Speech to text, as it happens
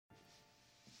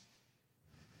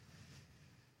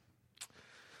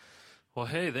Well,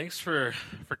 hey, thanks for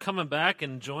coming back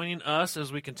and joining us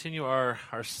as we continue our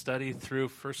study through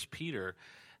First Peter.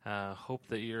 Hope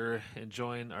that you're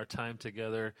enjoying our time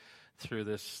together through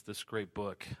this great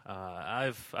book.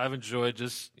 I've enjoyed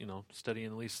just studying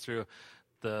at least through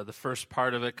the first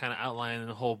part of it, kind of outlining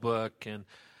the whole book, and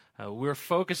we're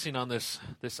focusing on this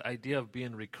idea of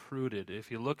being recruited.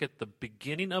 If you look at the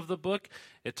beginning of the book,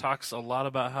 it talks a lot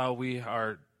about how we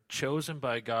are chosen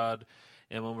by God.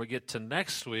 And when we get to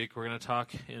next week, we're going to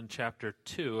talk in chapter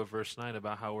 2 of verse 9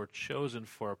 about how we're chosen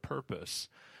for a purpose,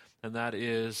 and that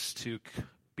is to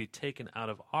be taken out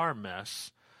of our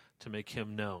mess to make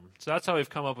him known. So that's how we've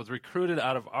come up with recruited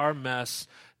out of our mess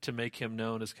to make him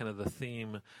known is kind of the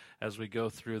theme as we go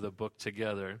through the book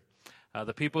together.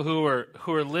 The people who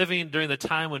were living during the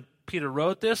time when Peter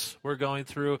wrote this were going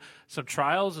through some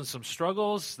trials and some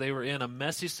struggles. They were in a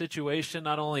messy situation,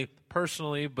 not only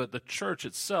personally, but the church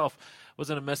itself was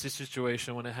in a messy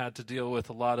situation when it had to deal with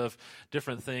a lot of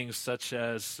different things such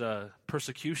as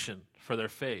persecution for their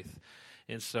faith.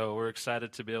 And so we're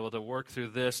excited to be able to work through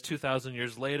this 2,000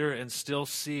 years later and still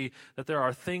see that there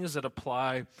are things that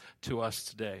apply to us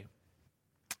today.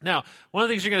 Now, one of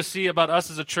the things you're going to see about us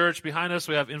as a church, behind us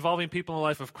we have involving people in the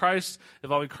life of Christ,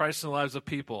 involving Christ in the lives of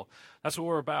people. That's what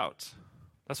we're about.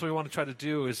 That's what we want to try to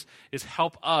do is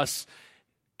help us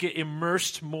get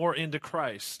immersed more into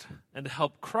Christ and to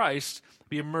help Christ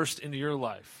be immersed into your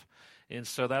life. And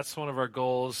so that's one of our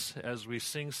goals as we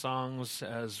sing songs,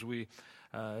 as we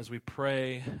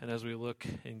pray, and as we look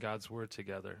in God's Word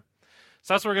together.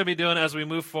 So that's what we're going to be doing as we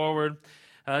move forward.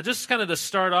 Just kind of to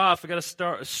start off, we got to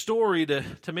start a story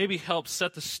to maybe help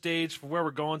set the stage for where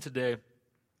we're going today.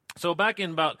 So back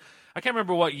in I can't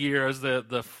remember what year, it was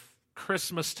the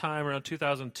Christmas time around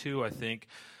 2002, I think.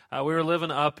 We were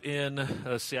living up in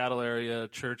the Seattle area, a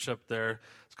church up there.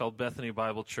 It's called Bethany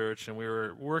Bible Church, and we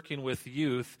were working with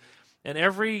youth. And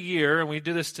every year, and we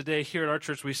do this today here at our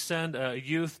church, we send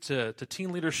youth to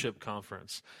Teen Leadership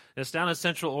Conference. And it's down in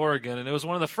Central Oregon, and it was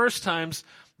one of the first times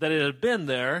that it had been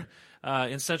there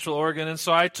in Central Oregon. And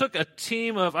so I took a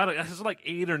team of, it was like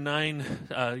 8 or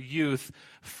 9 youth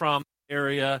from the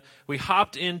area. We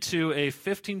hopped into a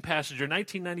 15-passenger,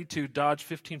 1992 Dodge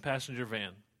 15-passenger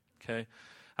van, okay?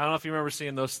 I don't know if you remember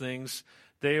seeing those things.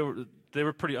 They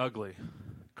were pretty ugly.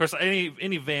 Of course,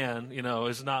 any van,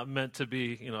 is not meant to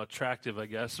be, attractive, I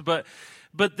guess. But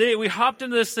we hopped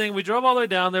into this thing. We drove all the way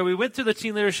down there. We went to the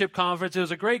Teen Leadership Conference. It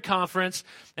was a great conference.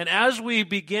 And as we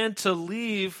began to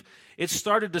leave, it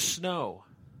started to snow.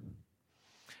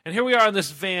 And here we are in this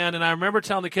van, and I remember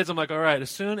telling the kids, I'm like, all right, as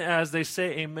soon as they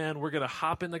say amen, we're going to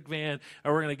hop in the van,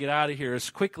 and we're going to get out of here as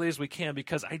quickly as we can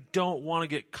because I don't want to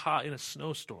get caught in a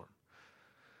snowstorm.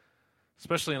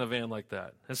 Especially in a van like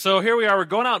that. And so here we are, we're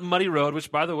going out Muddy Road,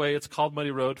 which, by the way, it's called Muddy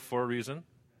Road for a reason.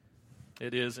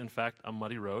 It is, in fact, a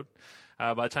muddy road.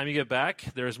 By the time you get back,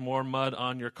 there's more mud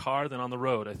on your car than on the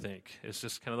road, I think. It's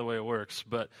just kind of the way it works.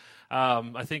 But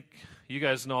I think you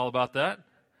guys know all about that.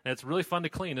 And it's really fun to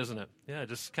clean, isn't it? Yeah, it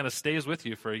just kind of stays with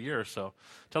you for a year or so,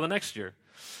 till the next year.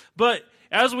 But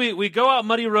as we go out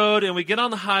Muddy Road and we get on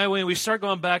the highway and we start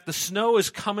going back, the snow is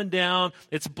coming down.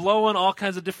 It's blowing all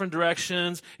kinds of different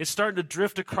directions. It's starting to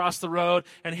drift across the road.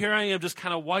 And here I am just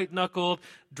kind of white-knuckled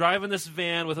driving this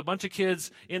van with a bunch of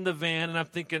kids in the van. And I'm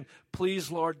thinking,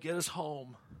 please, Lord, get us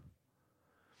home.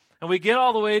 And we get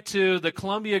all the way to the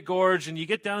Columbia Gorge, and you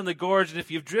get down in the gorge, and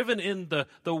if you've driven in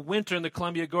the winter in the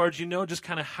Columbia Gorge, you know just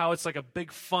kind of how it's like a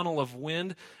big funnel of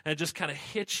wind, and it just kind of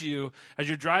hits you as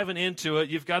you're driving into it.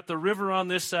 You've got the river on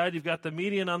this side, you've got the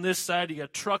median on this side, you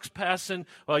got trucks passing.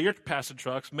 Well, you're passing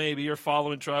trucks, maybe, you're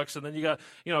following trucks, and then you got,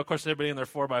 of course, everybody in their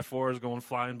 4x4 is going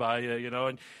flying by you,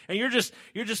 and you're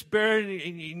just buried,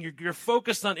 and you're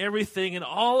focused on everything, and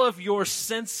all of your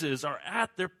senses are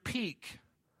at their peak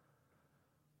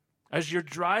as you're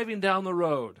driving down the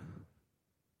road.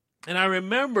 And I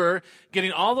remember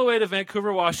getting all the way to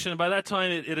Vancouver, Washington. By that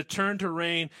time, it had turned to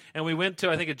rain, and we went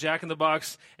to, I think, a Jack in the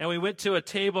Box, and we went to a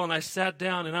table, and I sat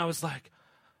down, and I was like,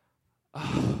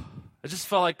 oh, I just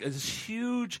felt like this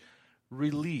huge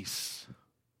release.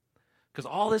 Because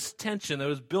all this tension that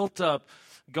was built up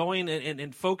going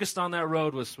and focused on that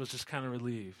road was just kind of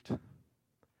relieved. And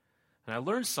I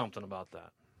learned something about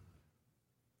that.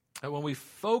 That when we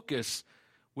focus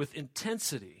with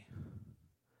intensity,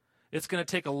 it's going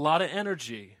to take a lot of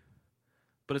energy,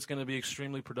 but it's going to be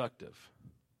extremely productive.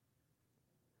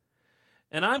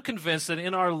 And I'm convinced that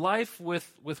in our life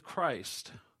with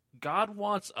Christ, God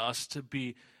wants us to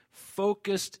be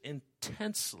focused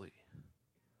intensely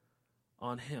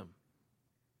on Him.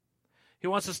 He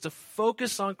wants us to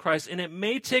focus on Christ, and it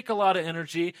may take a lot of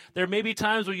energy. There may be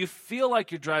times where you feel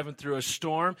like you're driving through a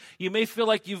storm. You may feel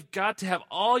like you've got to have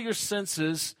all your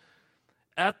senses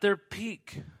at their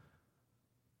peak.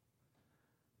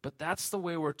 But that's the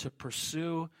way we're to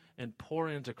pursue and pour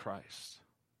into Christ.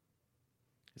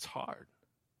 It's hard.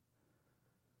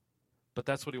 But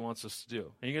that's what he wants us to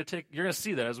do. And you're going to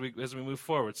see that as we move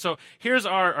forward. So here's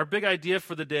our big idea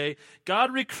for the day.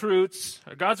 God's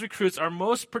recruits are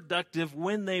most productive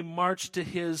when they march to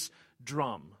his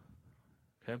drum.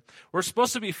 Okay? We're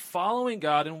supposed to be following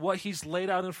God and what he's laid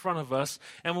out in front of us.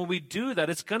 And when we do that,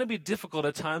 it's going to be difficult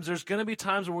at times. There's going to be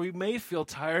times where we may feel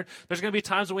tired. There's going to be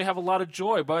times when we have a lot of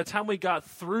joy. By the time we got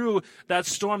through that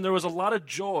storm, there was a lot of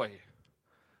joy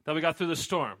that we got through the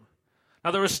storm. Now,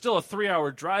 there was still a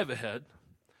 3-hour drive ahead,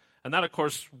 and that, of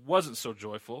course, wasn't so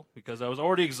joyful because I was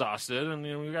already exhausted, and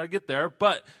we got to get there.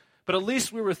 But at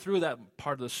least we were through that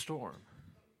part of the storm.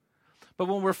 But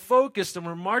when we're focused and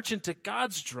we're marching to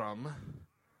God's drum,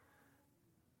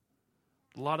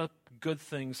 a lot of good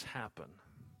things happen.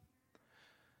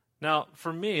 Now,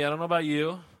 for me, I don't know about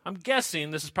you, I'm guessing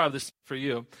this is probably this for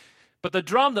you, but the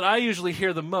drum that I usually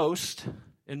hear the most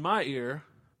in my ear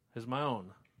is my own.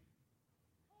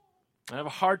 I have a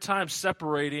hard time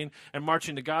separating and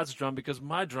marching to God's drum because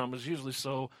my drum is usually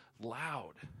so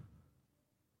loud.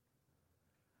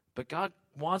 But God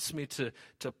wants me to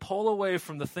pull away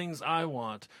from the things I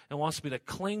want and wants me to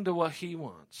cling to what he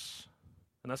wants.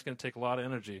 And that's going to take a lot of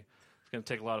energy. It's going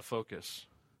to take a lot of focus.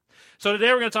 So today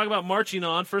we're going to talk about marching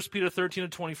on, 1 Peter 13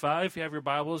 and 25. If you have your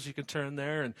Bibles, you can turn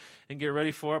there and get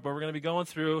ready for it. But we're going to be going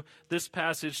through this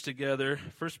passage together,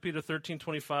 1 Peter 13,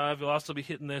 25. You'll also be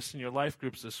hitting this in your life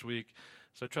groups this week.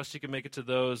 So I trust you can make it to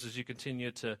those as you continue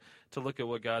to look at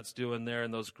what God's doing there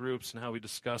in those groups and how we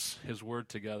discuss his word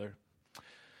together.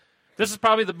 This is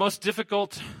probably the most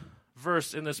difficult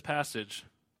verse in this passage.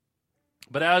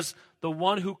 But as the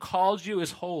one who called you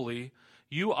is holy,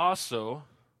 you also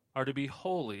are to be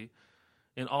holy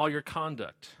in all your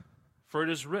conduct. For it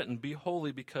is written, be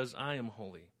holy because I am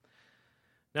holy.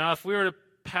 Now, if we were to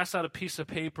pass out a piece of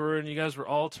paper and you guys were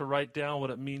all to write down what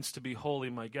it means to be holy,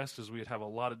 my guess is we'd have a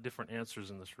lot of different answers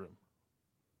in this room.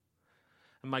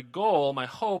 And my goal, my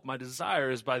hope, my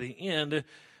desire is by the end,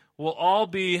 we'll all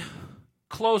be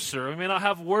closer. We may not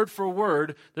have word for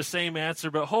word the same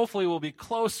answer, but hopefully we'll be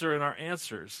closer in our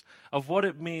answers of what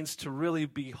it means to really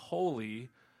be holy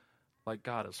like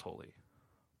God is holy.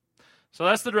 So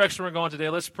that's the direction we're going today.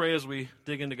 Let's pray as we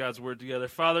dig into God's word together.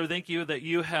 Father, thank you that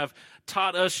you have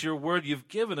taught us your word, you've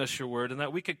given us your word, and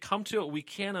that we could come to it, we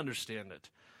can understand it.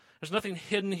 There's nothing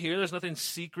hidden here, there's nothing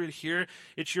secret here.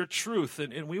 It's your truth,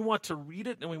 and we want to read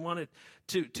it, and we want it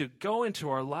to go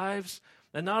into our lives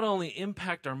and not only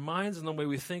impact our minds and the way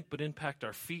we think, but impact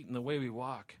our feet and the way we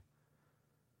walk.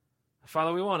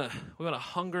 Father, we want to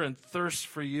hunger and thirst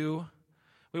for you.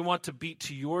 We want to beat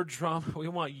to your drum. We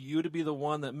want you to be the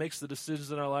one that makes the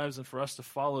decisions in our lives and for us to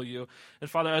follow you. And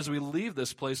Father, as we leave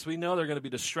this place, we know there are going to be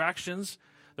distractions.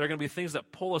 There are going to be things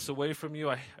that pull us away from you.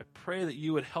 I pray that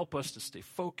you would help us to stay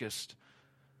focused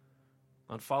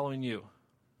on following you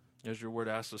as your word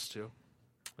asks us to.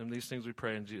 And these things we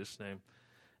pray in Jesus' name.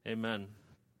 Amen.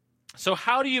 So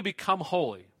how do you become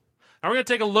holy? Now, we're going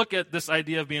to take a look at this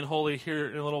idea of being holy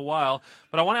here in a little while,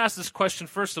 but I want to ask this question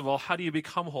first of all, how do you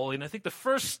become holy? And I think the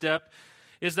first step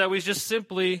is that we just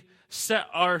simply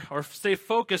stay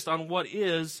focused on what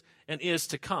is and is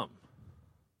to come.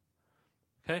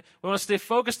 Okay? We want to stay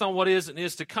focused on what is and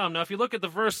is to come. Now, if you look at the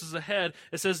verses ahead,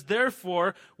 it says,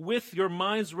 therefore, with your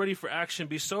minds ready for action,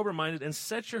 be sober-minded and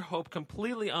set your hope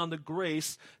completely on the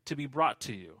grace to be brought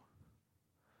to you.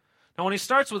 Now, when he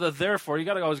starts with a therefore, you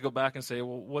got to always go back and say,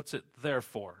 well, what's it there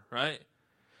for, right?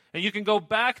 And you can go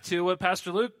back to what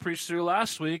Pastor Luke preached through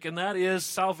last week, and that is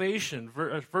salvation.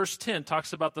 Verse 10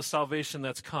 talks about the salvation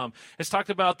that's come. It's talked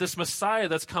about this Messiah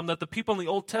that's come that the people in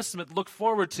the Old Testament look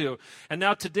forward to. And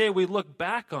now today we look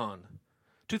back on.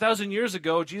 2,000 years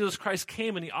ago, Jesus Christ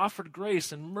came and he offered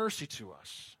grace and mercy to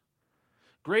us.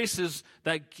 Grace is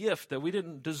that gift that we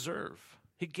didn't deserve.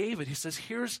 He gave it. He says,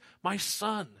 here's my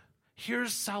son.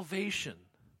 Here's salvation.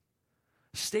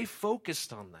 Stay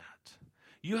focused on that.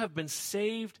 You have been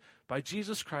saved by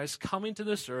Jesus Christ coming to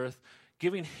this earth,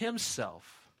 giving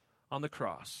himself on the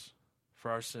cross for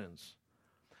our sins.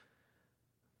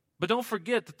 But don't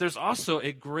forget that there's also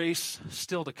a grace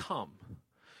still to come.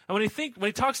 And when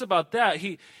he talks about that,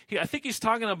 I think he's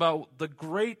talking about the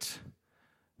great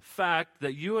fact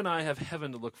that you and I have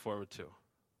heaven to look forward to.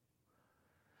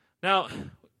 Now,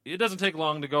 it doesn't take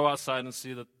long to go outside and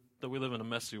see that we live in a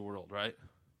messy world, right?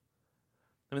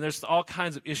 I mean, there's all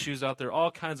kinds of issues out there, all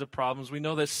kinds of problems. We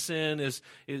know that sin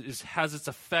has its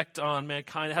effect on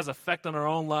mankind. It has effect on our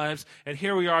own lives. And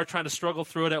here we are trying to struggle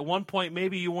through it. At one point,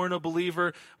 maybe you weren't a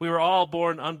believer. We were all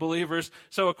born unbelievers.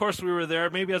 So, of course, we were there.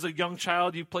 Maybe as a young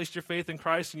child, you placed your faith in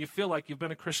Christ and you feel like you've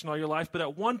been a Christian all your life. But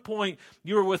at one point,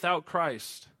 you were without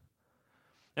Christ.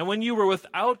 And when you were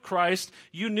without Christ,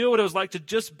 you knew what it was like to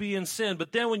just be in sin.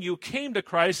 But then when you came to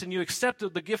Christ and you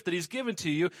accepted the gift that he's given to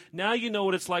you, now you know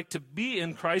what it's like to be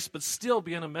in Christ but still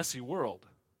be in a messy world.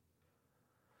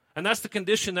 And that's the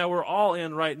condition that we're all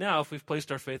in right now if we've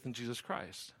placed our faith in Jesus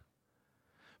Christ.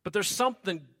 But there's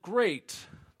something great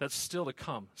that's still to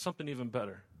come, something even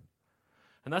better.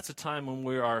 And that's a time when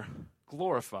we are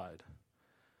glorified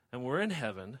and we're in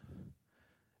heaven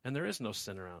and there is no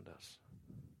sin around us.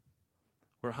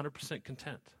 We're 100%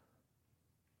 content.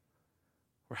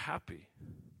 We're happy.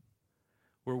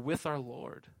 We're with our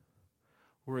Lord.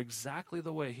 We're exactly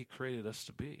the way he created us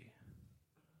to be.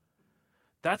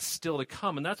 That's still to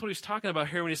come. And that's what he's talking about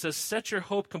here when he says, set your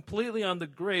hope completely on the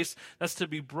grace that's to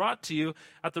be brought to you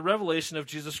at the revelation of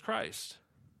Jesus Christ.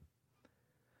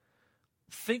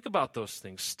 Think about those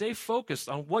things. Stay focused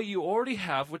on what you already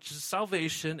have, which is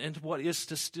salvation, and what is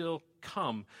to still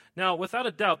come. Now, without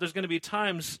a doubt, there's going to be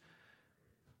times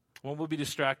when we'll be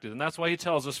distracted. And that's why he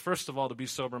tells us, first of all, to be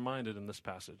sober-minded in this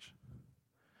passage.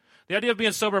 The idea of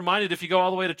being sober-minded, if you go all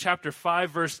the way to chapter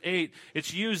 5, verse 8,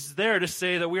 it's used there to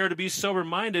say that we are to be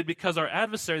sober-minded because our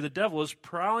adversary, the devil, is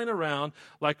prowling around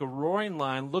like a roaring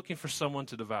lion looking for someone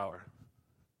to devour.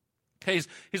 Okay,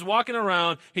 he's walking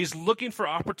around, he's looking for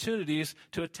opportunities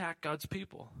to attack God's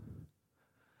people.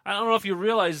 I don't know if you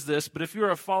realize this, but if you're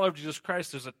a follower of Jesus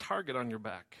Christ, there's a target on your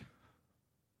back.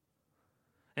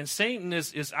 And Satan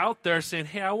is out there saying,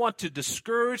 hey, I want to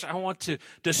discourage, I want to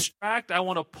distract, I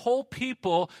want to pull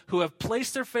people who have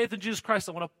placed their faith in Jesus Christ,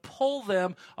 I want to pull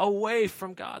them away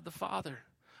from God the Father.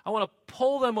 I want to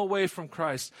pull them away from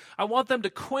Christ. I want them to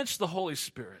quench the Holy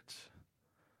Spirit.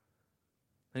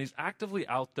 And he's actively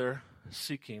out there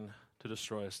seeking to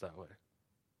destroy us that way.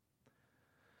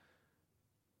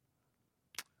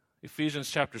 Ephesians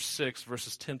chapter 6,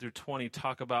 verses 10 through 20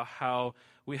 talk about how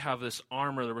we have this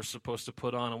armor that we're supposed to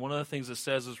put on. And one of the things it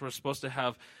says is we're supposed to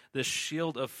have this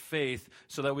shield of faith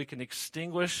so that we can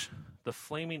extinguish the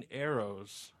flaming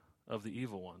arrows of the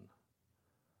evil one.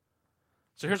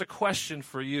 So here's a question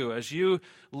for you. As you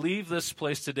leave this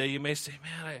place today, you may say,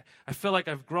 man, I feel like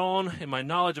I've grown in my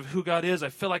knowledge of who God is. I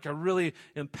feel like I really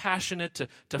am passionate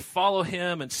to follow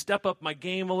him and step up my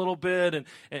game a little bit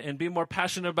and be more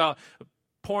passionate about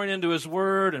pouring into his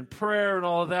word and prayer and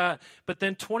all of that. But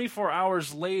then 24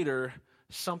 hours later,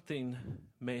 something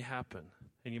may happen,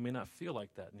 and you may not feel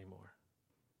like that anymore.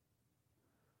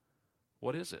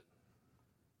 What is it?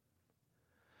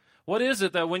 What is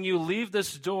it that when you leave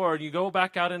this door and you go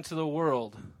back out into the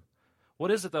world,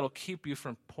 what is it that'll keep you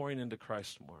from pouring into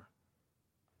Christ more?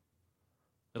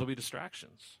 It'll be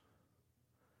distractions.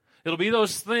 It'll be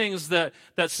those things that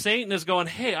Satan is going,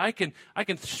 hey, I can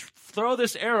throw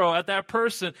this arrow at that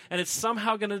person, and it's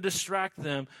somehow going to distract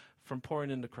them from pouring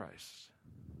into Christ.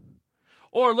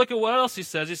 Or look at what else he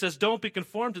says. He says, don't be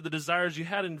conformed to the desires you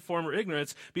had in former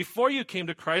ignorance. Before you came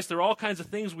to Christ, there were all kinds of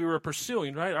things we were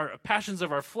pursuing, right? Our passions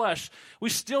of our flesh. We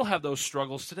still have those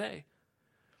struggles today.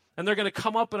 And they're going to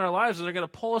come up in our lives, and they're going to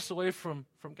pull us away from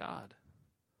God.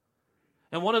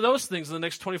 And one of those things in the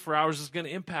next 24 hours is going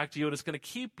to impact you, and it's going to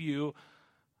keep you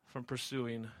from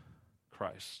pursuing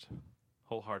Christ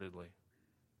wholeheartedly.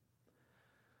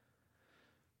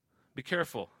 Be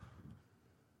careful.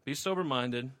 Be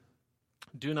sober-minded.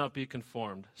 Do not be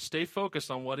conformed. Stay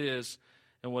focused on what is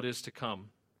and what is to come.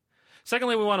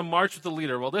 Secondly, we want to march with the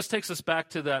leader. Well, this takes us back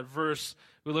to that verse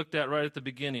we looked at right at the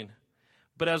beginning.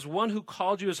 But as one who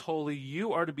called you is holy,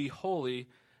 you are to be holy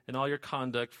in all your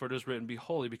conduct, for it is written, be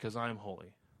holy because I am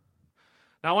holy.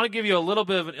 Now, I want to give you a little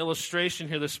bit of an illustration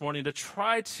here this morning to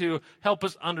try to help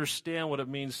us understand what it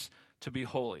means to be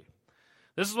holy.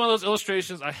 This is one of those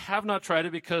illustrations. I have not tried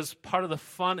it because part of the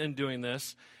fun in doing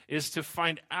this is to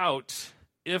find out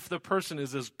if the person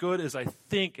is as good as I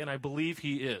think and I believe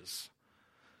he is.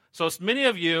 So many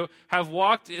of you have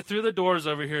walked through the doors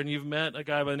over here and you've met a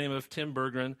guy by the name of Tim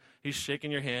Berggren. He's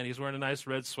shaking your hand. He's wearing a nice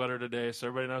red sweater today, so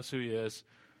everybody knows who he is.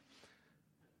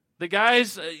 The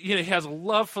guy's, he has a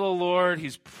love for the Lord.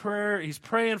 He's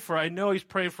praying for, I know he's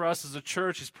praying for us as a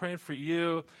church. He's praying for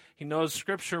you. He knows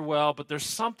Scripture well, but there's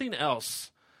something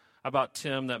else about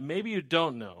Tim that maybe you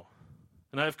don't know.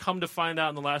 And I've come to find out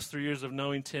in the last 3 years of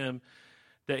knowing Tim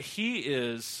that he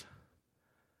is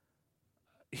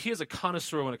a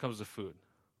connoisseur when it comes to food.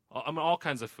 I mean, all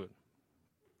kinds of food.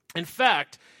 In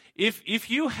fact, if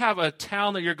you have a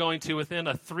town that you're going to within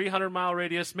a 300-mile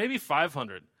radius, maybe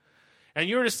 500, and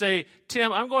you were to say,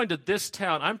 Tim, I'm going to this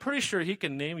town, I'm pretty sure he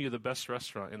can name you the best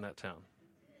restaurant in that town.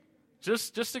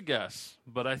 Just a guess,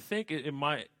 but I think it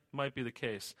might be the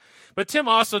case. But Tim,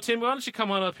 why don't you come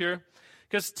on up here?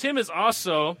 Because Tim is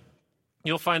also,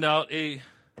 you'll find out, a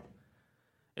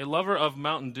lover of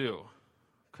Mountain Dew.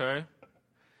 Okay?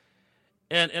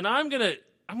 And I'm gonna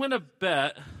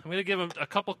bet, I'm gonna give him a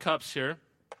couple cups here.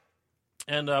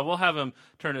 And we'll have him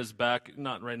turn his back,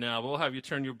 not right now, but we'll have you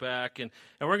turn your back. And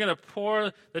we're going to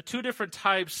pour the two different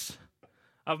types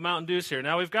of Mountain Dews here.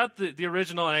 Now, we've got the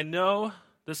original, and I know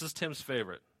this is Tim's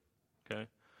favorite. Okay?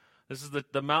 This is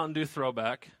the Mountain Dew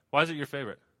throwback. Why is it your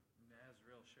favorite? It has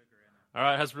real sugar in it. All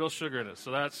right, it has real sugar in it.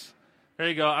 So there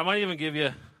you go. I might even give you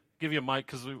a mic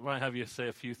because we might have you say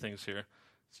a few things here.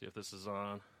 Let's see if this is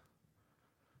on.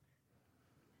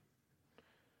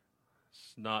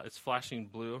 It's not. It's flashing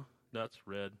blue. That's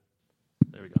red.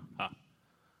 There we go.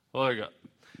 Well, there you go.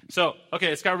 So,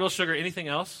 okay, it's got real sugar. Anything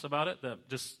else about it that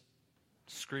just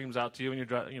screams out to you when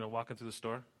you're walking through the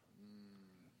store?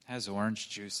 Has orange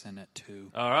juice in it,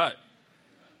 too. All right.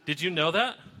 Did you know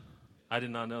that? I did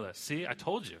not know that. See, I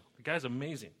told you. The guy's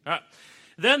amazing. All right.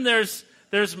 Then there's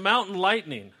Mountain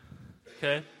Lightning.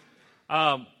 Okay.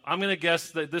 I'm going to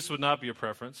guess that this would not be your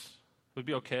preference. It would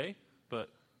be okay, but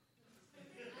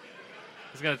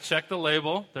he's going to check the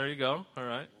label. There you go. All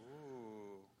right.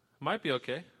 Ooh. Might be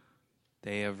okay.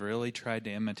 They have really tried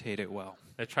to imitate it well.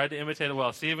 They tried to imitate it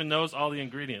well. He even knows all the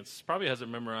ingredients. Probably has it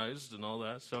memorized and all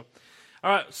that. So,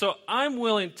 all right. So I'm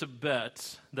willing to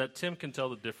bet that Tim can tell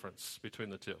the difference between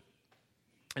the two.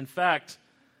 In fact,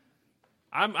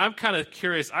 I'm kind of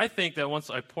curious. I think that once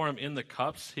I pour them in the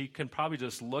cups, he can probably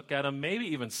just look at them, maybe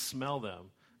even smell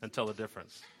them, and tell the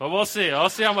difference. But we'll see. I'll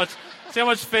see how much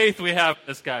faith we have in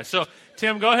this guy. So,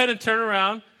 Tim, go ahead and turn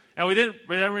around. And we didn't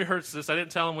rehearse this. I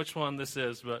didn't tell him which one this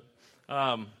is, but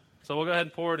so we'll go ahead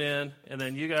and pour it in, and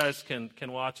then you guys can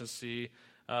watch and see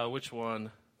which one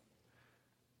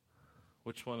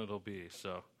it'll be.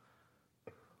 So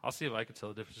I'll see if I can tell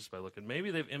the difference just by looking.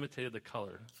 Maybe they've imitated the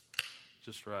color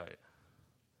just right.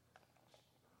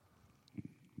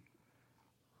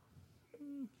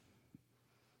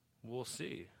 We'll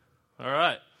see. All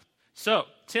right. So,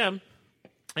 Tim,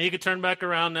 you can turn back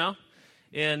around now.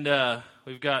 And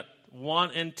we've got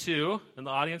 1 and 2. And the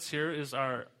audience here is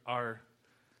our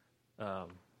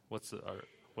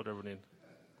whatever we need.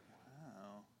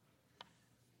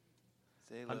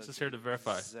 Wow. I'm just here to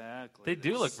verify. Exactly. They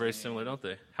do look very similar, don't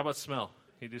they? How about smell?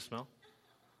 You do smell?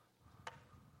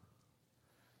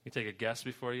 You take a guess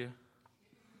before you?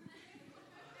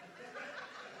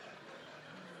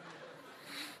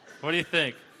 What do you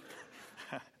think?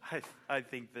 I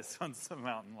think this one's the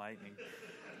Mountain Lightning.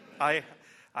 I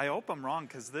hope I'm wrong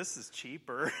because this is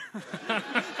cheaper.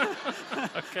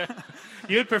 Okay.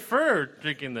 You'd prefer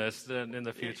drinking this in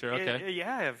the future, okay?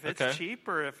 Yeah, if it's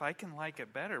cheaper, if I can like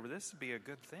it better, this would be a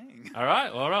good thing. All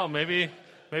right. Well, maybe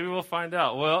we'll find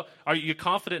out. Well, are you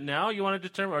confident now you want to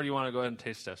determine, or do you want to go ahead and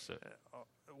taste test it?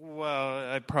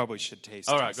 Well, I probably should taste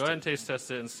test it. All right, go ahead and taste test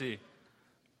it and see.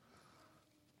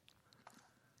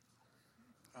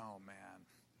 Oh, man.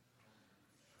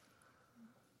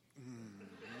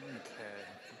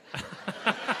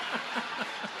 Okay.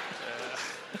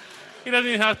 He doesn't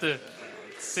even have to.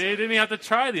 See, he didn't even have to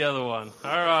try the other one.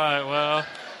 All right, well.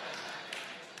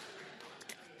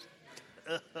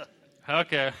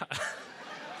 Okay.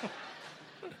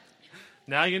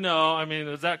 Now you know. I mean,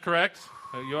 is that correct?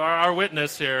 You are our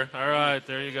witness here. All right,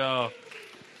 there you go.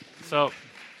 So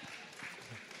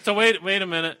wait a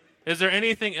minute. Is there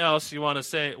anything else you want to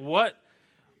say?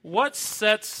 What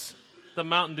sets the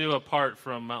Mountain Dew apart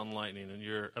from Mountain Lightning, in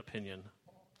your opinion?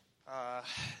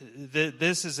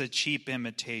 This is a cheap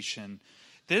imitation.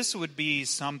 This would be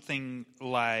something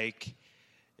like,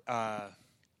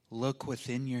 look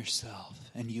within yourself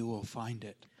and you will find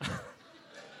it.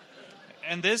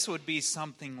 And this would be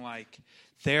something like,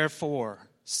 therefore,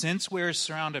 since we're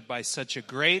surrounded by such a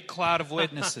great cloud of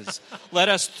witnesses, let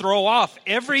us throw off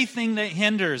everything that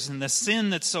hinders and the sin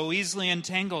that so easily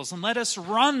entangles, and let us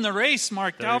run the race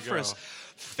marked out for us,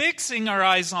 fixing our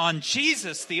eyes on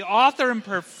Jesus, the author and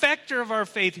perfecter of our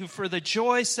faith, who for the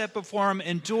joy set before him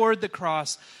endured the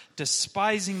cross,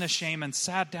 despising the shame, and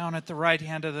sat down at the right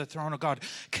hand of the throne of God.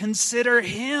 Consider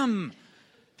him,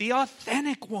 the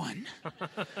authentic one,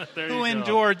 who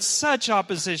endured such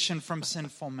opposition from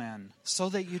sinful men, so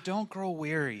that you don't grow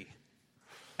weary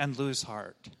and lose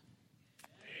heart.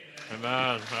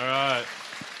 Amen. All right.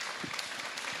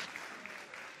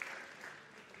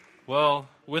 Well,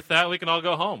 with that, we can all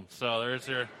go home. So there's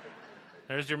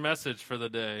There's your message for the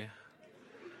day.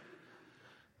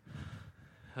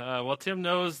 Well, Tim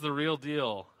knows the real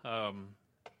deal,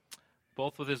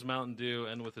 both with his Mountain Dew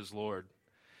and with his Lord.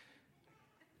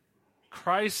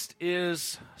 Christ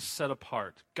is set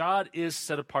apart. God is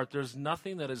set apart. There's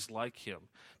nothing that is like him.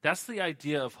 That's the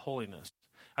idea of holiness.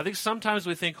 I think sometimes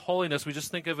we think holiness, we just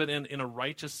think of it in a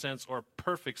righteous sense or a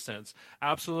perfect sense.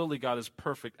 Absolutely, God is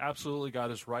perfect. Absolutely,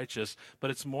 God is righteous.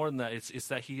 But it's more than that. It's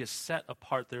that he is set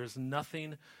apart. There is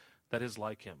nothing that is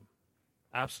like him.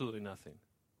 Absolutely nothing.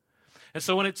 And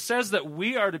so when it says that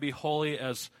we are to be holy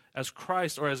as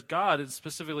Christ or as God, and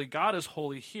specifically God is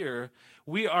holy here,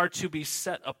 we are to be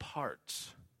set apart.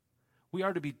 We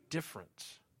are to be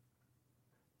different.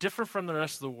 Different from the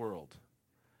rest of the world,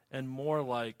 and more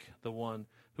like the one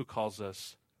who calls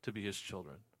us to be his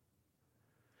children.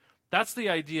 That's the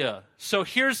idea. So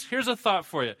here's a thought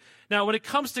for you. Now, when it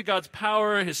comes to God's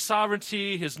power, his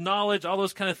sovereignty, his knowledge, all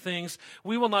those kind of things,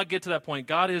 we will not get to that point.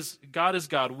 God is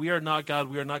God. We are not God.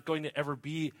 We are not going to ever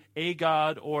be a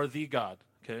God or the God,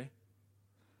 okay?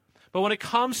 But when it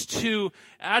comes to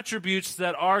attributes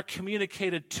that are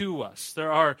communicated to us,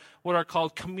 there are what are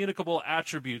called communicable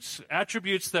attributes,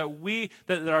 attributes that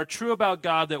are true about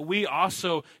God that we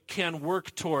also can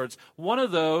work towards. One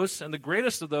of those, and the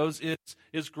greatest of those,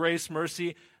 is grace,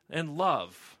 mercy, and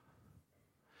love.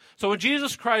 So when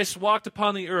Jesus Christ walked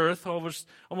upon the earth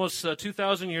almost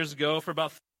 2,000 years ago, for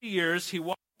about 30 years, he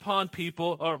walked upon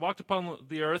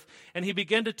the earth, and he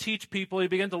began to teach people, he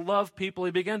began to love people,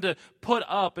 he began to put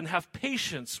up and have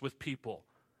patience with people.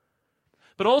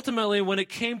 But ultimately, when it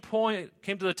came to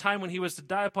the time when he was to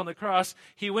die upon the cross,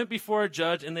 he went before a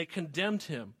judge and they condemned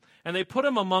him. And they put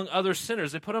him among other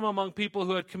sinners. They put him among people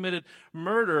who had committed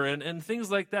murder and things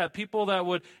like that, people that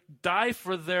would die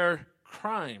for their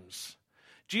crimes.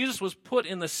 Jesus was put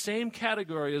in the same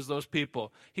category as those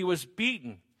people. He was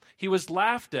beaten. He was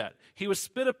laughed at. He was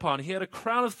spit upon. He had a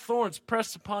crown of thorns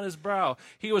pressed upon his brow.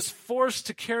 He was forced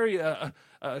to carry a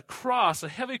cross, a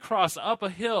heavy cross, up a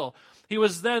hill. He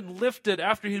was then lifted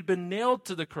after he'd been nailed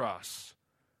to the cross.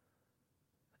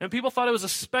 And people thought it was a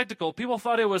spectacle. People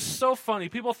thought it was so funny.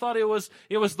 People thought it was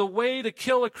the way to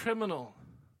kill a criminal.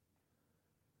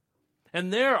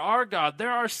 And there our God,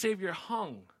 there our Savior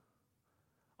hung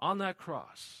on that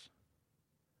cross.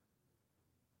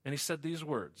 And he said these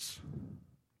words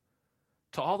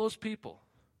to all those people,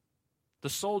 the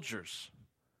soldiers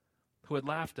who had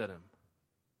laughed at him,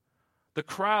 the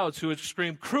crowds who had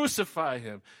screamed, "Crucify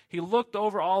him." He looked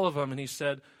over all of them and he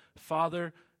said,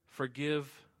 "Father,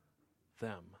 forgive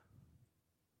them,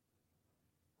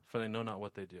 for they know not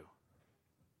what they do."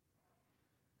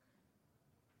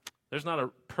 There's not a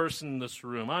person in this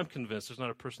room, I'm convinced there's not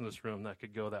a person in this room that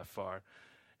could go that far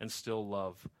and still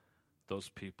love those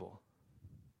people.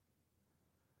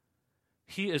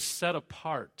 He is set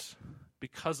apart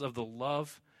because of the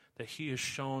love that he has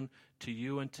shown to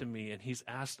you and to me, and he's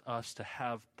asked us to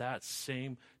have that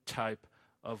same type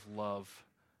of love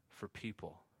for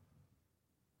people.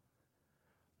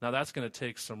 Now that's going to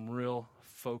take some real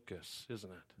focus,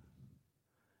 isn't it?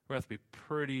 We're going to have to be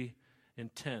pretty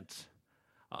intent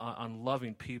on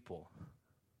loving people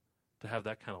to have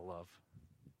that kind of love.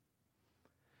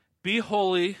 Be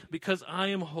holy because I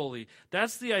am holy.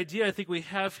 That's the idea I think we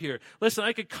have here. Listen,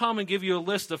 I could come and give you a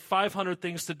list of 500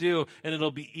 things to do, and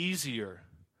it'll be easier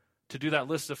to do that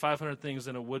list of 500 things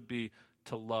than it would be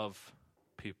to love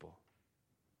people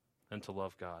and to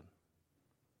love God.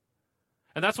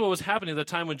 And that's what was happening at the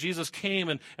time when Jesus came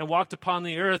and walked upon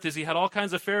the earth, is he had all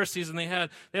kinds of Pharisees, and they had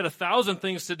 1,000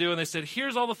 things to do, and they said,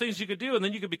 here's all the things you could do, and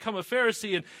then you could become a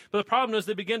Pharisee. But the problem is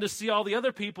they began to see all the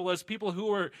other people as people who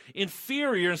were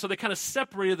inferior, and so they kind of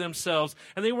separated themselves,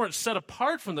 and they weren't set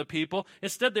apart from the people.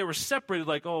 Instead, they were separated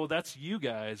like, oh, that's you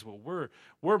guys. Well,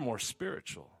 we're more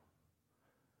spiritual.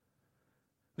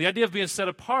 The idea of being set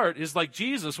apart is like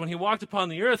Jesus. When he walked upon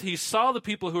the earth, he saw the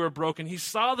people who were broken. He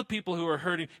saw the people who were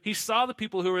hurting. He saw the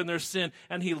people who were in their sin,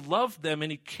 and he loved them,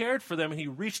 and he cared for them, and he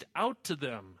reached out to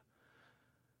them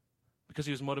because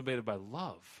he was motivated by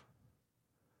love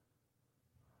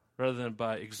rather than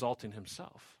by exalting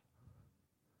himself.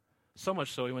 So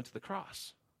much so, he went to the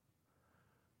cross.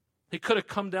 He could have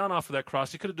come down off of that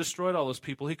cross. He could have destroyed all those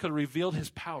people. He could have revealed his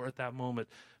power at that moment,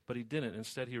 but he didn't.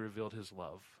 Instead, he revealed his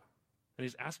love. And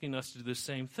he's asking us to do the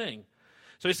same thing.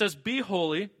 So he says, be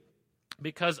holy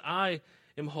because I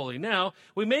am holy. Now,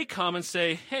 we may come and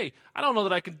say, hey, I don't know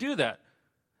that I can do that.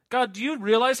 God, do you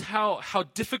realize how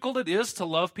difficult it is to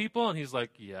love people? And he's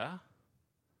like, yeah.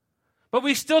 But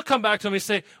we still come back to him and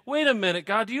say, wait a minute,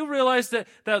 God, do you realize that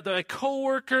my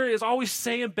coworker is always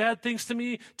saying bad things to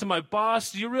me, to my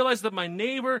boss? Do you realize that my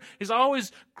neighbor is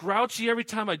always grouchy every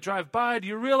time I drive by? Do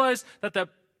you realize that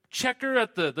checker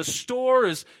at the store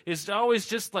is always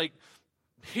just like,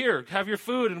 here, have your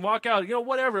food and walk out,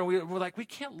 whatever. And we're like, we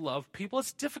can't love people.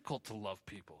 It's difficult to love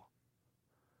people.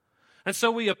 And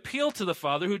so we appeal to the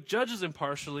Father who judges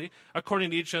impartially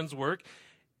according to each one's work.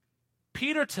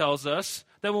 Peter tells us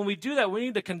that when we do that, we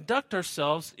need to conduct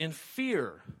ourselves in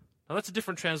fear. Now, that's a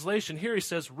different translation. Here he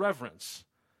says reverence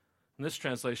in this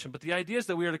translation. But the idea is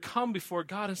that we are to come before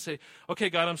God and say, okay,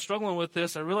 God, I'm struggling with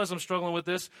this. I realize I'm struggling with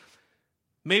this.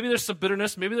 Maybe there's some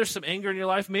bitterness. Maybe there's some anger in your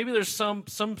life. Maybe there's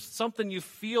something you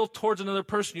feel towards another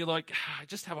person. You're like, I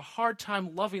just have a hard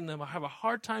time loving them. I have a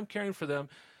hard time caring for them.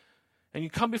 And you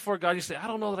come before God and you say, I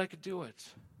don't know that I could do it.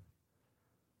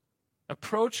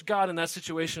 Approach God in that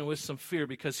situation with some fear,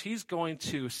 because he's going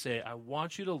to say, I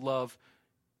want you to love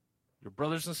your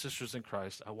brothers and sisters in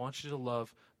Christ. I want you to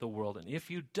love the world. And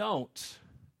if you don't,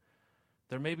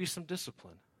 there may be some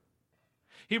discipline.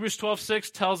 Hebrews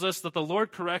 12:6 tells us that the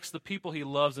Lord corrects the people he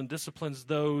loves and disciplines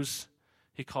those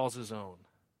he calls his own.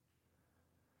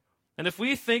 And if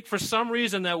we think for some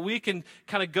reason that we can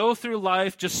kind of go through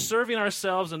life just serving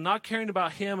ourselves and not caring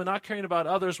about him and not caring about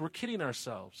others, we're kidding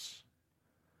ourselves.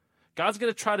 God's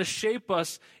going to try to shape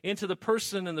us into the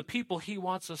person and the people he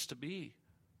wants us to be.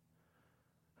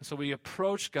 And so we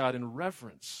approach God in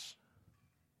reverence.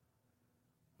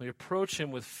 We approach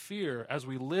him with fear as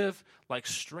we live like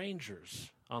strangers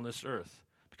on this earth,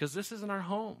 because this isn't our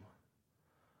home.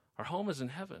 Our home is in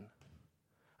heaven.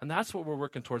 And that's what we're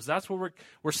working towards. That's what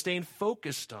we're staying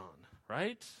focused on,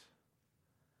 right?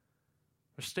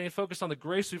 We're staying focused on the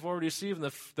grace we've already received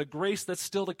and the grace that's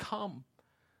still to come.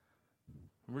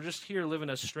 We're just here living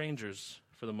as strangers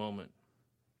for the moment.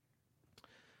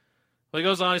 Well, he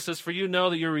goes on, he says, for you know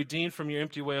that you're redeemed from your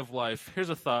empty way of life. Here's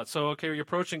a thought. So, okay, you're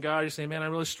approaching God. You're saying, man, I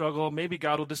really struggle. Maybe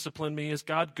God will discipline me. Is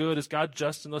God good? Is God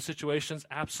just in those situations?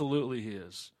 Absolutely he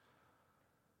is.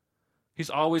 He's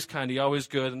always kind. He's always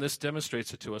good. And this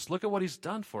demonstrates it to us. Look at what he's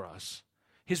done for us.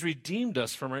 He's redeemed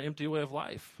us from our empty way of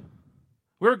life.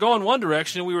 We were going one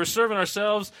direction. We were serving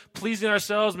ourselves,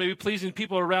 maybe pleasing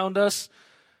people around us.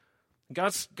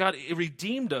 God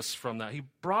redeemed us from that. He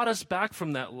brought us back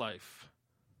from that life.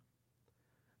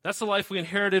 That's the life we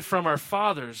inherited from our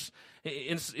fathers.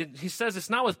 He says it's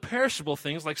not with perishable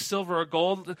things like silver or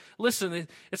gold. Listen,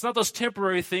 it's not those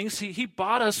temporary things. He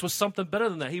bought us with something better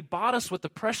than that. He bought us with the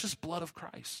precious blood of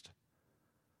Christ.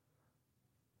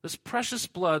 This precious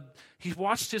blood, he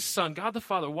watched his son, God the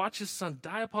Father, watch his son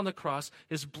die upon the cross,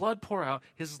 his blood pour out,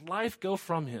 his life go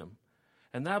from him.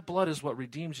 And that blood is what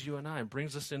redeems you and I and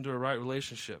brings us into a right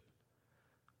relationship.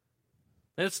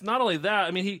 And it's not only that,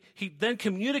 I mean, he then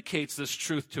communicates this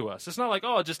truth to us. It's not like,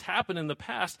 oh, it just happened in the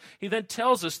past. He then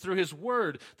tells us through his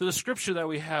word, through the scripture that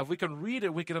we have. We can read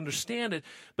it, we can understand it.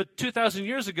 But 2,000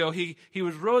 years ago, he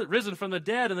was risen from the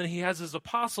dead, and then he has his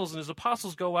apostles, and his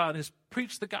apostles go out and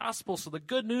preach the gospel so the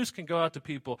good news can go out to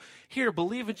people. Here,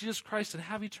 believe in Jesus Christ and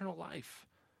have eternal life.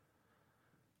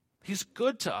 He's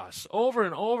good to us over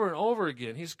and over and over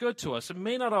again. He's good to us. It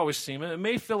may not always seem it. It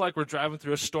may feel like we're driving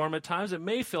through a storm at times. It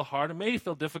may feel hard. It may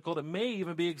feel difficult. It may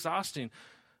even be exhausting.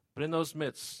 But in the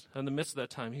midst of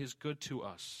that time, he is good to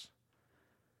us.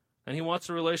 And he wants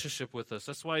a relationship with us.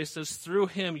 That's why he says, through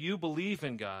him you believe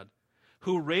in God,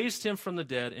 who raised him from the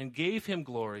dead and gave him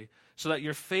glory, so that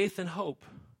your faith and hope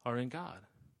are in God.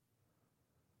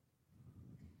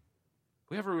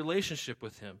 We have a relationship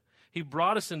with him. He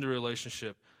brought us into a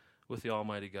relationship with the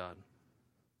Almighty God.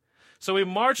 So we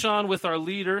march on with our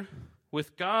leader,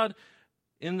 with God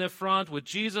in the front, with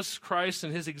Jesus Christ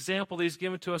and his example that he's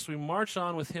given to us. We march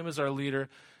on with him as our leader.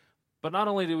 But not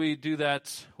only do we do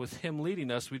that with him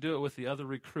leading us, we do it with the other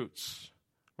recruits.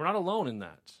 We're not alone in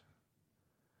that.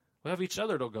 We have each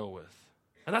other to go with.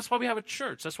 And that's why we have a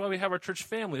church. That's why we have our church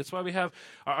family. That's why we have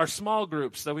our small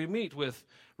groups that we meet with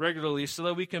regularly, so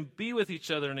that we can be with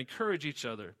each other and encourage each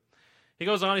other. He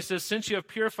goes on, he says, since you have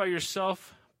purified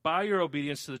yourself by your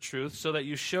obedience to the truth, so that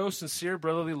you show sincere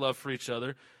brotherly love for each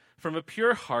other, from a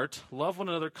pure heart, love one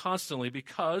another constantly,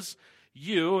 because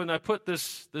you, and I put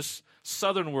this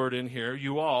southern word in here,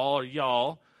 you all, or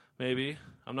y'all, maybe.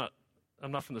 I'm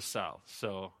not from the South,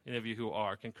 so any of you who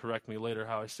are can correct me later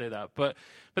how I say that. But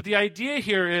the idea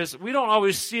here is we don't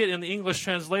always see it in the English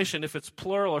translation if it's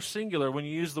plural or singular when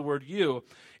you use the word you.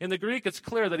 In the Greek, it's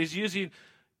clear that he's using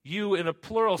you in a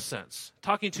plural sense,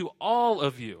 talking to all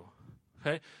of you.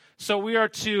 Okay? So we are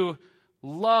to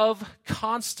love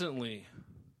constantly,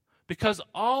 because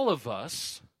all of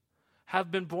us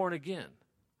have been born again.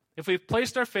 If we've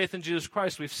placed our faith in Jesus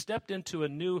Christ, we've stepped into a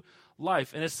new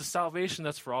life, and it's the salvation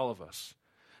that's for all of us.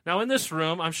 Now, in this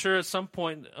room, I'm sure at some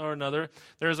point or another,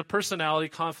 there is a personality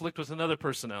conflict with another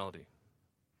personality.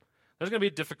 There's going to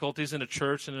be difficulties in a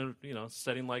church and a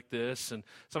setting like this, and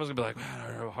someone's going to be like, man,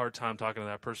 I have a hard time talking to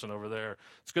that person over there.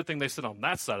 It's a good thing they sit on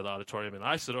that side of the auditorium, and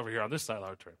I sit over here on this side of the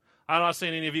auditorium. I'm not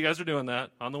saying any of you guys are doing that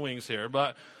on the wings here,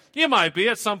 but you might be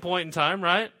at some point in time,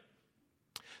 right?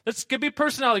 This could be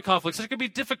personality conflicts. There could be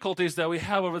difficulties that we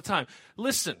have over time.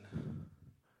 Listen,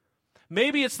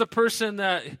 maybe it's the person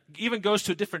that even goes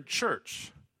to a different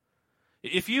church.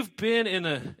 If you've been in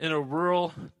a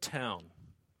rural town,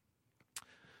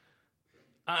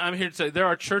 I'm here to say there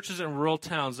are churches in rural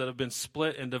towns that have been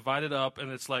split and divided up,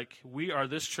 and it's like we are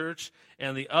this church,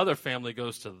 and the other family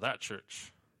goes to that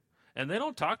church. And they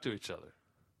don't talk to each other.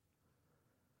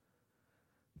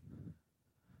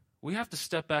 We have to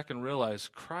step back and realize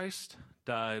Christ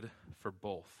died for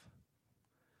both.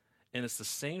 And it's the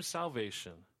same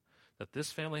salvation that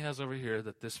this family has over here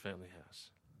that this family has.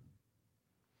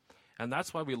 And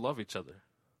that's why we love each other.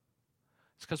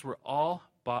 It's because we're all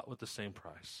bought with the same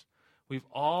price. We've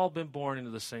all been born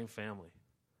into the same family.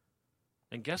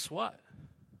 And guess what?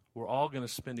 We're all going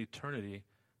to spend eternity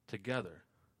together.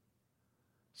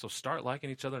 So start liking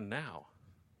each other now.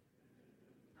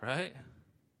 Right?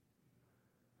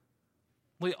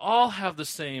 We all have the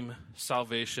same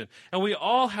salvation. And we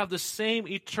all have the same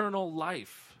eternal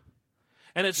life.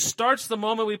 And it starts the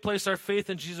moment we place our faith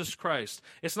in Jesus Christ.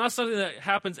 It's not something that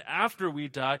happens after we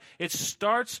die. It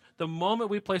starts the moment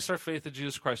we place our faith in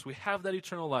Jesus Christ. We have that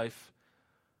eternal life.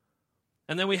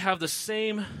 And then we have the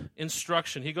same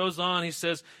instruction. He goes on, he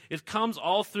says, it comes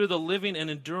all through the living and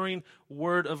enduring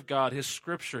Word of God, His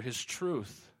Scripture, His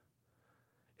truth.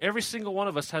 Every single one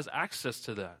of us has access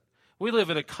to that. We live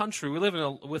in a country, we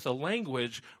live with a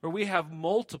language where we have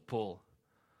multiple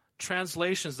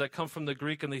translations that come from the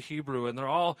Greek and the Hebrew, and they're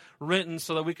all written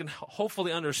so that we can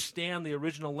hopefully understand the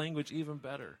original language even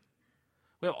better.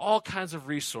 We have all kinds of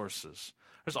resources.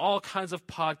 There's all kinds of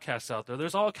podcasts out there.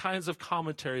 There's all kinds of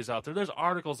commentaries out there. There's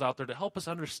articles out there to help us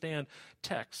understand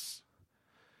texts.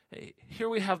 Here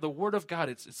we have the Word of God.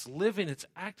 It's living, it's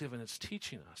active, and it's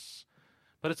teaching us.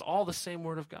 But it's all the same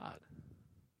Word of God.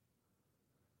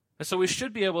 And so we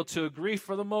should be able to agree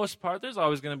for the most part. There's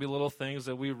always going to be little things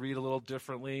that we read a little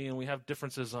differently and we have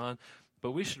differences on.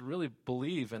 But we should really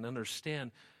believe and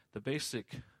understand the basic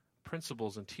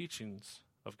principles and teachings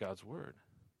of God's Word.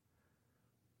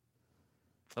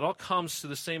 It all comes to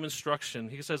the same instruction.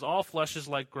 He says, all flesh is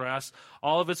like grass,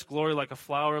 all of its glory like a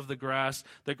flower of the grass.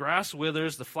 The grass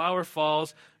withers, the flower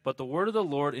falls, but the word of the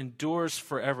Lord endures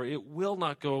forever. It will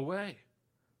not go away.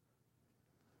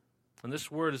 And this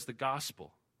word is the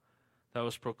gospel that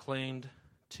was proclaimed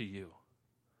to you,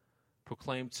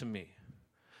 proclaimed to me.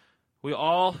 We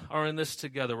all are in this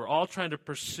together. We're all trying to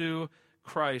pursue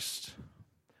Christ.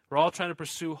 We're all trying to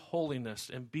pursue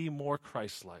holiness and be more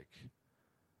Christ-like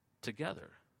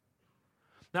together.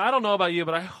 Now, I don't know about you,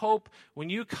 but I hope when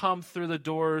you come through the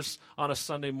doors on a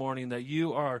Sunday morning that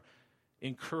you are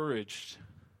encouraged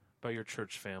by your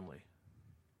church family.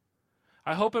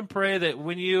 I hope and pray that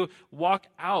when you walk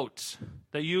out,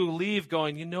 that you leave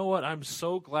going, you know what, I'm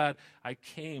so glad I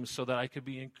came so that I could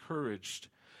be encouraged.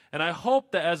 And I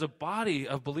hope that as a body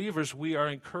of believers, we are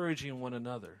encouraging one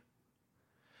another.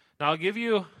 Now, I'll give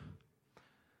you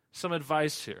some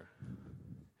advice here.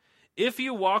 If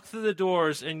you walk through the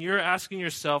doors and you're asking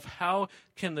yourself, how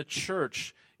can the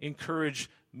church encourage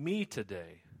me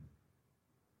today?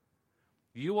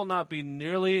 You will not be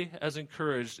nearly as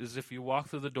encouraged as if you walk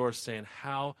through the door saying,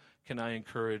 how can I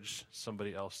encourage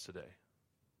somebody else today?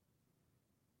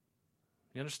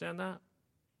 You understand that?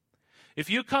 If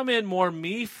you come in more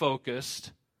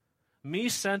me-focused,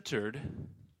 me-centered,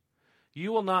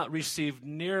 you will not receive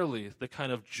nearly the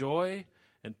kind of joy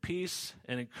and peace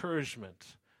and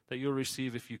encouragement that you'll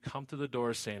receive if you come to the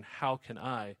door saying, how can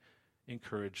I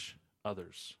encourage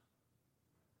others?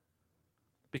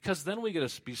 Because then we get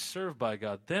to be served by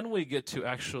God. Then we get to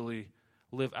actually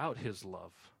live out His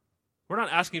love. We're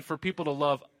not asking for people to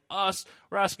love us.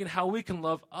 We're asking how we can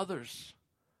love others.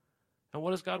 And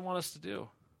what does God want us to do?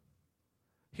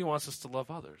 He wants us to love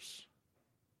others.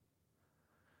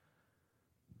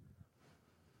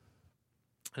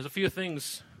 There's a few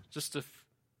things just to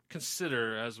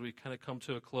consider as we kind of come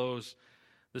to a close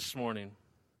this morning.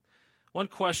 One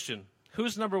question: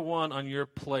 who's number one on your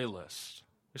playlist?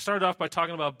 We started off by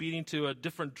talking about beating to a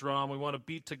different drum. We want to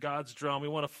beat to God's drum. We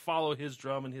want to follow His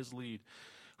drum and His lead.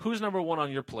 Who's number one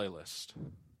on your playlist?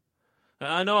 And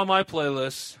I know on my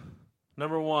playlist,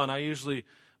 number one, I usually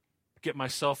get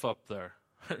myself up there.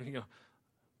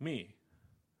 Me.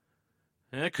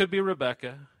 And it could be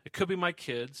Rebecca. It could be my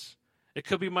kids. It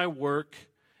could be my work.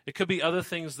 It could be other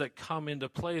things that come into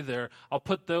play there. I'll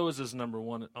put those as number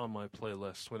one on my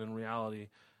playlist, when in reality,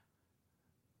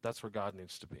 that's where God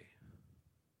needs to be.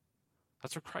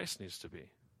 That's where Christ needs to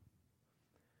be.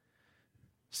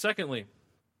 Secondly,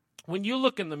 when you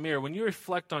look in the mirror, when you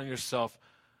reflect on yourself,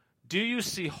 do you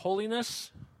see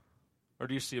holiness or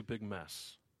do you see a big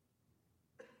mess?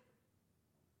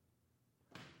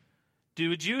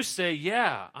 Would you say,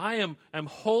 yeah, I am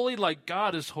holy like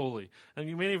God is holy? And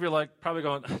many of you are like probably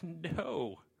going,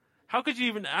 no. How could you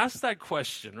even ask that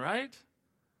question, right?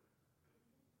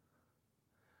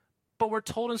 But we're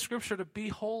told in Scripture to be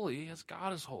holy as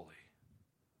God is holy.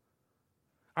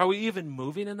 Are we even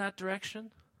moving in that direction?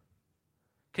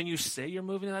 Can you say you're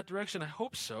moving in that direction? I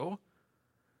hope so.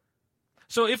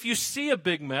 So if you see a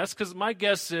big mess, because my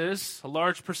guess is a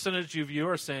large percentage of you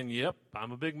are saying, yep,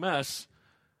 I'm a big mess.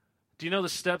 Do you know the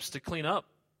steps to clean up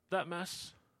that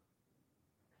mess?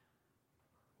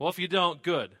 Well, if you don't,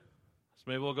 good. So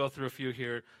maybe we'll go through a few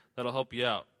here that'll help you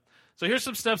out. So here's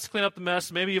some steps to clean up the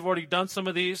mess. Maybe you've already done some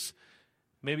of these.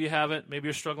 Maybe you haven't. Maybe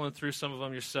you're struggling through some of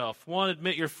them yourself. One,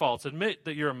 admit your faults. Admit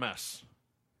that you're a mess.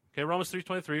 Okay, Romans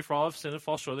 3:23, for all have sinned and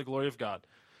fall short of the glory of God.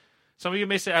 Some of you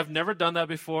may say, I've never done that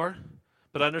before,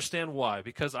 but I understand why.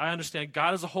 Because I understand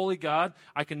God is a holy God.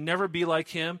 I can never be like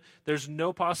him. There's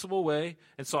no possible way,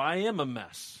 and so I am a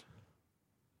mess.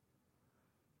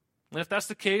 And if that's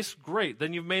the case, great.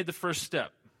 Then you've made the first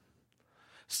step.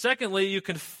 Secondly, you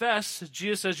confess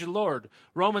Jesus as your Lord.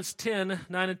 Romans 10:9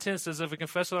 and 10 says, if we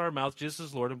confess with our mouth Jesus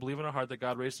is Lord and believe in our heart that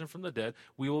God raised him from the dead,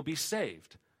 we will be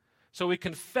saved. So we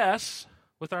confess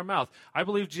with our mouth. I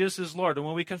believe Jesus is Lord. And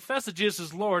when we confess that Jesus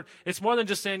is Lord, it's more than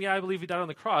just saying, yeah, I believe he died on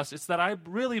the cross. It's that I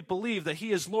really believe that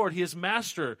he is Lord, he is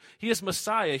Master, he is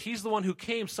Messiah. He's the one who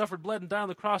came, suffered, bled, and died on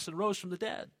the cross and rose from the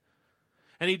dead.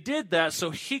 And he did that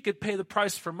so he could pay the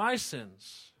price for my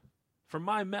sins, for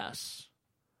my mess.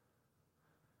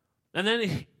 And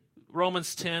then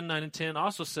Romans 10:9 and 10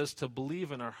 also says to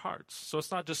believe in our hearts. So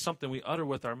it's not just something we utter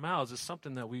with our mouths. It's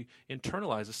something that we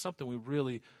internalize. It's something we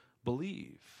really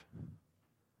believe.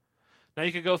 Now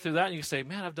you could go through that and you can say,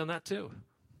 man, I've done that too.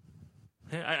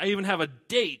 I even have a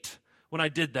date when I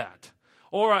did that.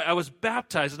 Or I was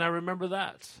baptized and I remember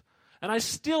that. And I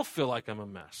still feel like I'm a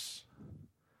mess.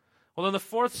 Well, then the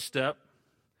fourth step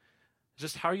is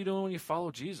just how are you doing when you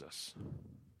follow Jesus?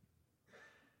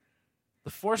 The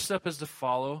fourth step is to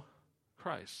follow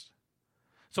Christ.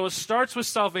 So it starts with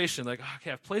salvation. Like,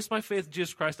 okay, I've placed my faith in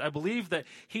Jesus Christ. I believe that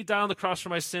he died on the cross for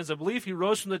my sins. I believe he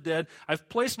rose from the dead. I've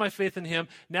placed my faith in him.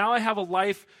 Now I have a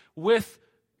life with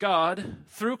God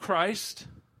through Christ.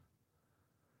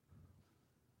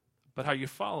 But how are you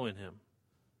following him?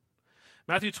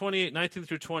 Matthew 28:19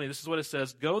 through 20, this is what it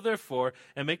says. Go therefore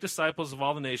and make disciples of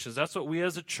all the nations. That's what we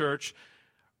as a church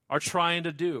are trying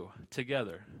to do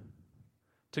together.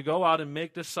 To go out and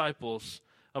make disciples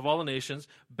of all the nations,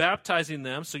 baptizing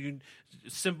them, so you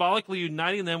symbolically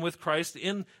uniting them with Christ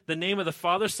in the name of the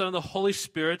Father, Son, and the Holy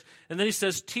Spirit. And then he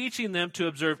says, teaching them to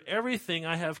observe everything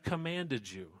I have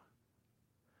commanded you.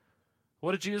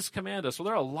 What did Jesus command us? Well,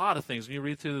 there are a lot of things when you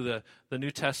read through the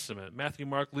New Testament. Matthew,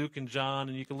 Mark, Luke, and John,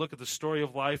 and you can look at the story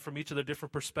of life from each of their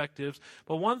different perspectives.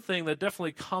 But one thing that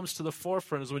definitely comes to the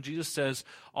forefront is when Jesus says,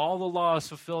 all the law is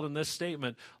fulfilled in this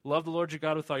statement. Love the Lord your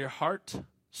God with all your heart,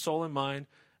 soul, and mind,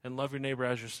 and love your neighbor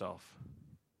as yourself.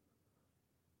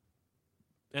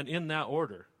 And in that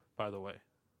order, by the way.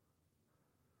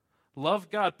 Love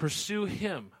God, pursue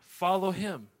him, follow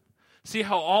him. See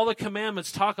how all the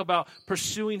commandments talk about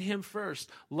pursuing him first.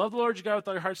 Love the Lord your God with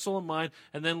all your heart, soul, and mind,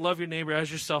 and then love your neighbor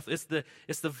as yourself. It's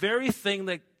the very thing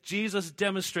that Jesus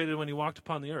demonstrated when he walked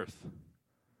upon the earth.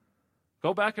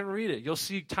 Go back and read it. You'll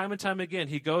see time and time again,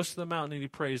 he goes to the mountain and he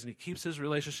prays and he keeps his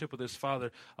relationship with his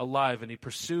Father alive and he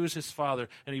pursues his Father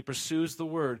and he pursues the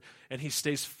Word and he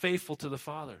stays faithful to the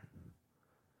Father.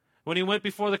 When he went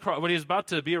before the cross, when he was about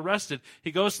to be arrested, he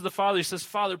goes to the Father. He says,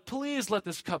 Father, please let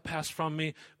this cup pass from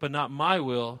me, but not my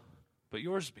will, but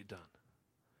yours be done.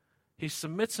 He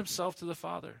submits himself to the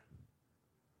Father.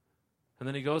 And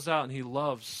then he goes out and he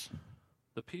loves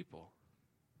the people.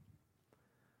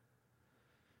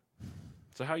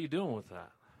 So how are you doing with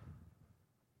that?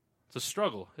 It's a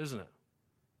struggle, isn't it?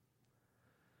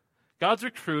 God's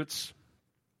recruits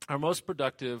are most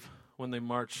productive when they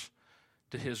march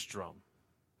to his drum.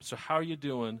 So how are you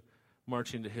doing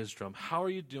marching to his drum? How are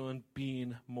you doing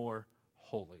being more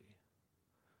holy?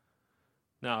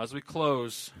 Now, as we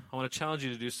close, I want to challenge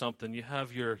you to do something. You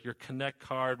have your Connect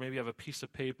card. Maybe you have a piece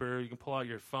of paper. You can pull out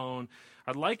your phone.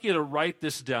 I'd like you to write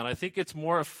this down. I think it's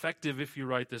more effective if you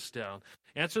write this down.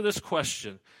 Answer this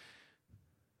question.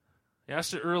 I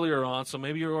asked it earlier on, so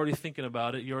maybe you're already thinking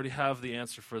about it. You already have the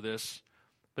answer for this.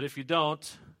 But if you don't,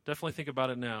 definitely think about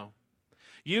it now.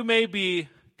 You may be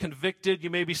convicted. You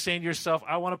may be saying to yourself,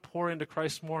 I want to pour into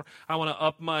Christ more. I want to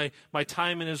up my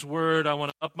time in His Word. I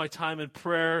want to up my time in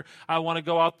prayer. I want to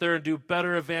go out there and do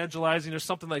better evangelizing or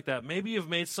something like that. Maybe you've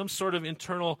made some sort of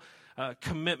internal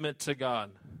commitment to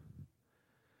God.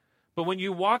 But when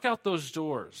you walk out those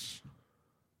doors,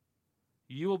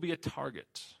 you will be a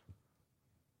target.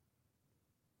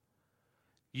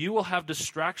 You will have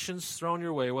distractions thrown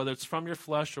your way, whether it's from your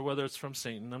flesh or whether it's from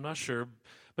Satan. I'm not sure,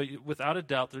 but without a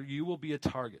doubt, you will be a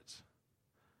target.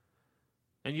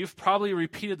 And you've probably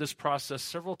repeated this process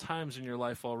several times in your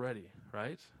life already,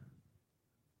 right?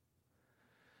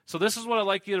 So this is what I'd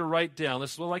like you to write down.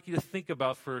 This is what I'd like you to think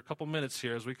about for a couple minutes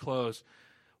here as we close.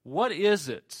 What is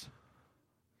it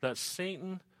that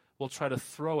Satan will try to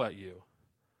throw at you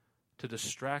to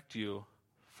distract you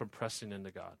from pressing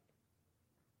into God?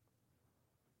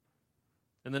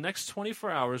 In the next 24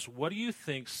 hours, what do you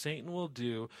think Satan will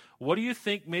do? What do you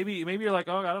think, maybe you're like,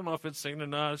 oh, I don't know if it's Satan or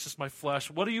not, it's just my flesh.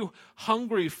 What are you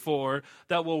hungry for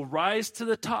that will rise to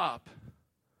the top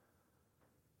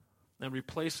and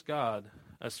replace God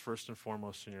as first and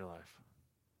foremost in your life?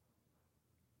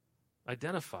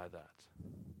 Identify that.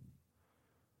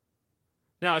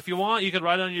 Now, if you want, you could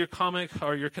write it on your comic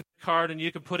or your card, and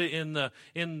you can put it in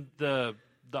the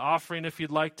offering if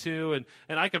you'd like to,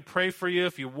 and I could pray for you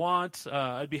if you want.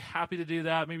 I'd be happy to do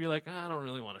that. Maybe you're like, I don't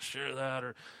really want to share that,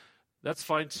 or that's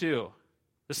fine too.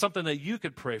 It's something that you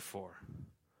could pray for.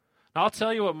 Now, I'll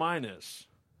tell you what mine is.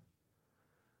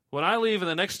 When I leave in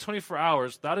the next 24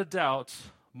 hours, without a doubt,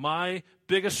 my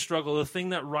biggest struggle, the thing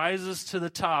that rises to the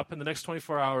top in the next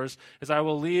 24 hours, is I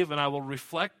will leave and I will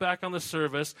reflect back on the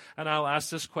service, and I'll ask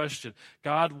this question: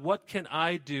 God, what can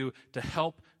I do to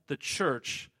help the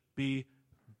church be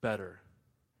better?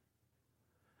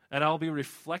 And I'll be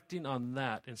reflecting on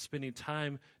that and spending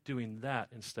time doing that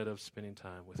instead of spending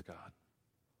time with God.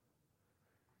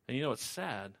 And you know what's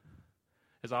sad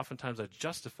is oftentimes I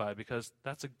justify it because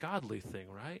that's a godly thing,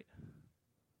 right?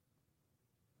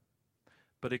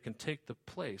 But it can take the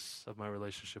place of my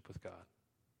relationship with God.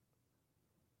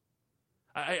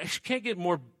 I can't get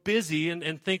more busy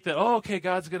and think that, oh, okay,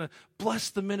 God's going to bless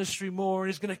the ministry more, and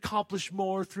He's going to accomplish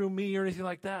more through me or anything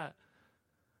like that.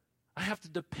 I have to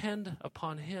depend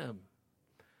upon Him,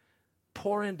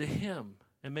 pour into Him,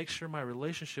 and make sure my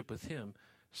relationship with Him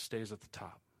stays at the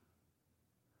top.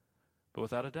 But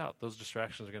without a doubt, those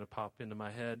distractions are going to pop into my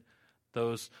head.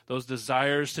 Those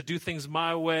desires to do things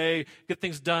my way, get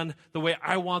things done the way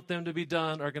I want them to be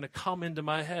done, are going to come into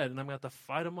my head, and I'm going to have to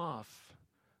fight them off,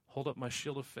 hold up my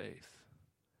shield of faith,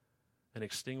 and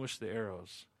extinguish the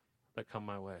arrows that come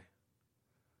my way.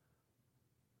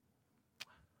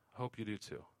 I hope you do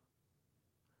too.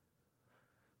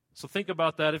 So think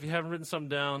about that. If you haven't written something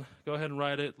down, go ahead and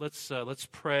write it. Let's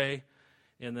pray,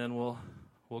 and then we'll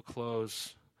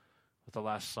close with the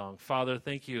last song. Father,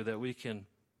 thank you that we can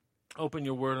open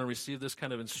your word and receive this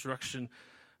kind of instruction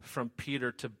from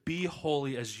Peter to be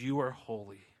holy as you are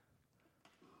holy.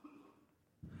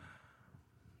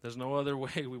 There's no other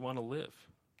way we want to live.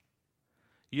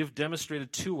 You've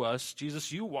demonstrated to us,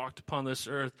 Jesus, you walked upon this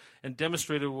earth and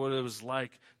demonstrated what it was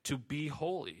like to be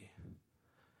holy.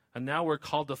 And now we're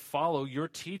called to follow your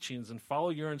teachings and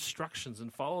follow your instructions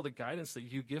and follow the guidance that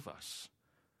you give us.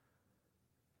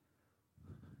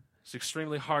 It's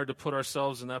extremely hard to put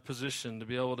ourselves in that position to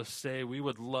be able to say we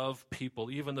would love people,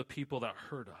 even the people that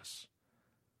hurt us.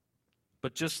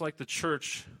 But just like the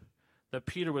church that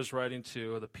Peter was writing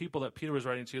to, or the people that Peter was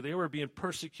writing to, they were being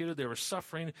persecuted, they were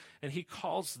suffering, and he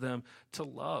calls them to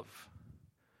love.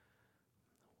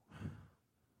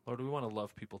 Lord, we want to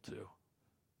love people too.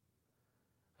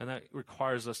 And that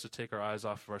requires us to take our eyes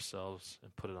off of ourselves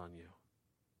and put it on you.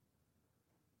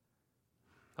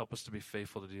 Help us to be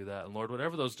faithful to do that. And Lord,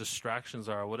 whatever those distractions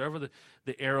are, whatever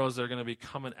the arrows that are going to be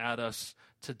coming at us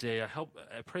today, I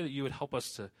pray that you would help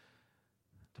us to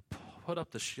put up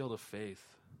the shield of faith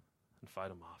and fight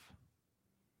them off.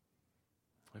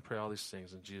 I pray all these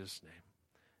things in Jesus'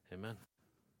 name. Amen.